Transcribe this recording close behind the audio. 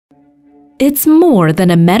It's more than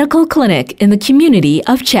a medical clinic in the community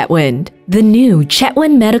of Chetwynd. The new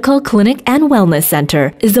Chetwynd Medical Clinic and Wellness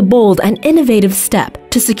Center is a bold and innovative step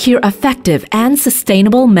to secure effective and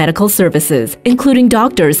sustainable medical services, including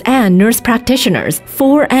doctors and nurse practitioners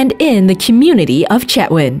for and in the community of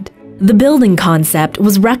Chetwynd. The building concept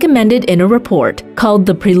was recommended in a report called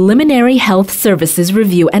the Preliminary Health Services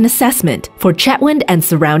Review and Assessment for Chetwynd and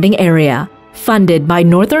surrounding area, funded by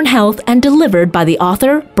Northern Health and delivered by the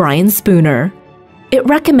author Brian Spooner. It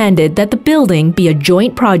recommended that the building be a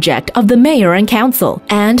joint project of the Mayor and Council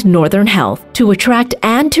and Northern Health to attract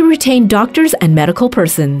and to retain doctors and medical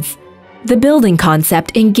persons. The building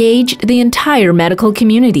concept engaged the entire medical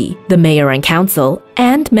community, the Mayor and Council,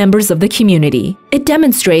 and members of the community. It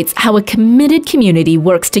demonstrates how a committed community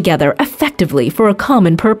works together effectively for a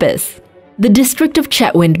common purpose. The District of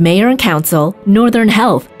Chetwynd Mayor and Council, Northern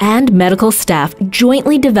Health, and medical staff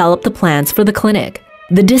jointly developed the plans for the clinic.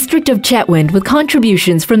 The District of Chetwynd, with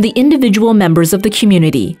contributions from the individual members of the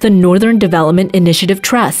community, the Northern Development Initiative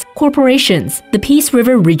Trust, corporations, the Peace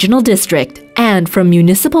River Regional District, and from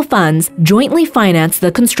municipal funds, jointly financed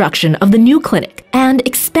the construction of the new clinic and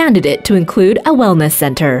expanded it to include a wellness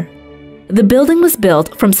center. The building was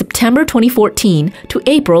built from September 2014 to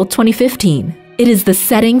April 2015. It is the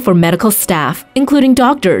setting for medical staff, including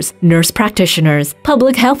doctors, nurse practitioners,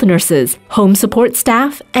 public health nurses, home support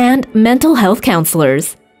staff, and mental health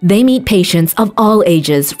counselors. They meet patients of all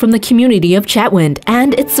ages from the community of Chetwynd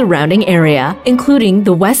and its surrounding area, including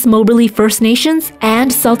the West Moberly First Nations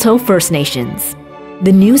and Saulteaux First Nations.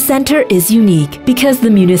 The new center is unique because the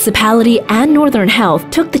municipality and Northern Health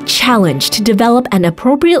took the challenge to develop an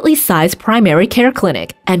appropriately sized primary care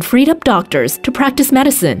clinic and freed up doctors to practice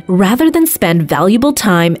medicine rather than spend valuable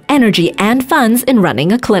time, energy, and funds in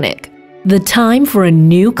running a clinic. The time for a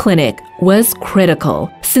new clinic was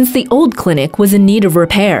critical since the old clinic was in need of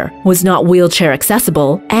repair, was not wheelchair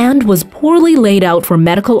accessible, and was poorly laid out for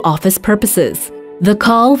medical office purposes. The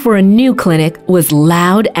call for a new clinic was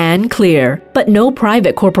loud and clear, but no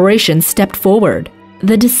private corporation stepped forward.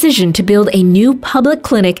 The decision to build a new public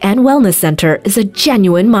clinic and wellness center is a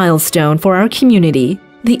genuine milestone for our community.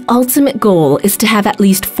 The ultimate goal is to have at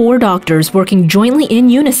least 4 doctors working jointly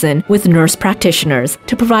in unison with nurse practitioners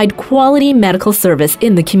to provide quality medical service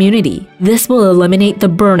in the community. This will eliminate the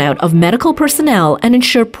burnout of medical personnel and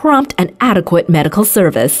ensure prompt and adequate medical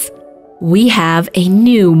service. We have a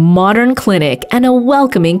new modern clinic and a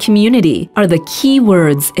welcoming community are the key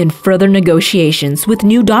words in further negotiations with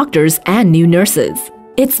new doctors and new nurses.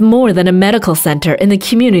 It's more than a medical center in the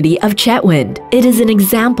community of Chetwynd. It is an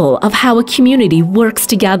example of how a community works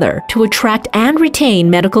together to attract and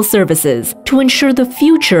retain medical services to ensure the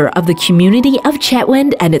future of the community of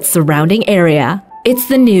Chetwynd and its surrounding area. It's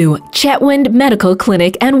the new Chetwynd Medical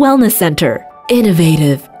Clinic and Wellness Center.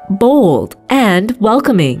 Innovative, bold, and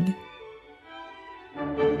welcoming.